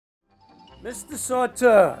Mr.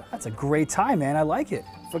 Sauter, That's a great tie, man. I like it.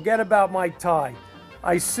 forget about my tie.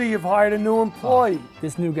 I see you've hired a new employee.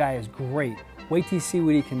 This new guy is great. Wait till you see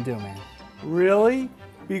what he can do, man. Really?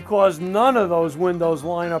 Because none of those windows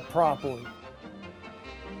line up properly.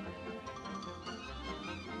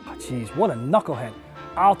 Oh, jeez, what a knucklehead.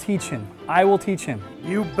 I'll teach him. I will teach him.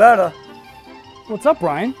 You better. What's up,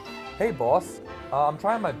 Brian? Hey, boss. I'm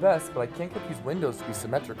trying my best, but I can't get these windows to be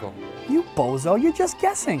symmetrical. You bozo, you're just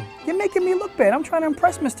guessing. You're making me look bad. I'm trying to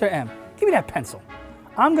impress Mr. M. Give me that pencil.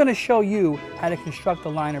 I'm going to show you how to construct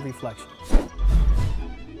the line of reflection.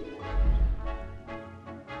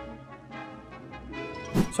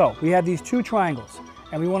 So, we have these two triangles,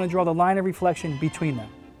 and we want to draw the line of reflection between them.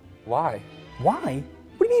 Why? Why?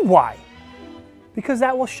 What do you mean, why? Because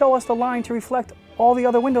that will show us the line to reflect all the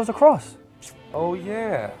other windows across. Oh,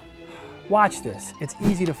 yeah. Watch this. It's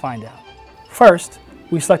easy to find out. First,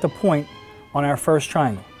 we select a point on our first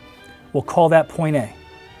triangle. We'll call that point A.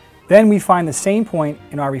 Then we find the same point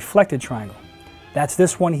in our reflected triangle. That's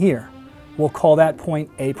this one here. We'll call that point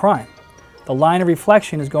A prime. The line of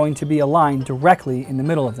reflection is going to be a line directly in the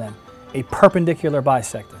middle of them, a perpendicular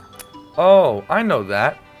bisector. Oh, I know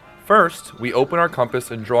that. First, we open our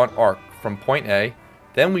compass and draw an arc from point A.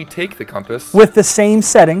 Then we take the compass With the same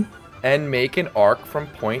setting. and make an arc from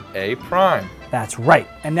point A prime. That's right.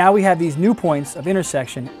 And now we have these new points of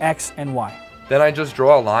intersection X and Y. Then I just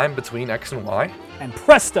draw a line between X and Y. And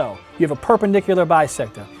presto, you have a perpendicular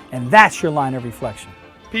bisector. And that's your line of reflection.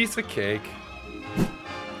 Piece of cake.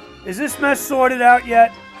 Is this mess sorted out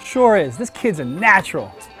yet? Sure is. This kid's a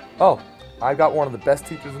natural. Oh, I got one of the best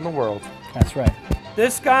teachers in the world. That's right.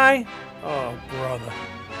 This guy? Oh, brother.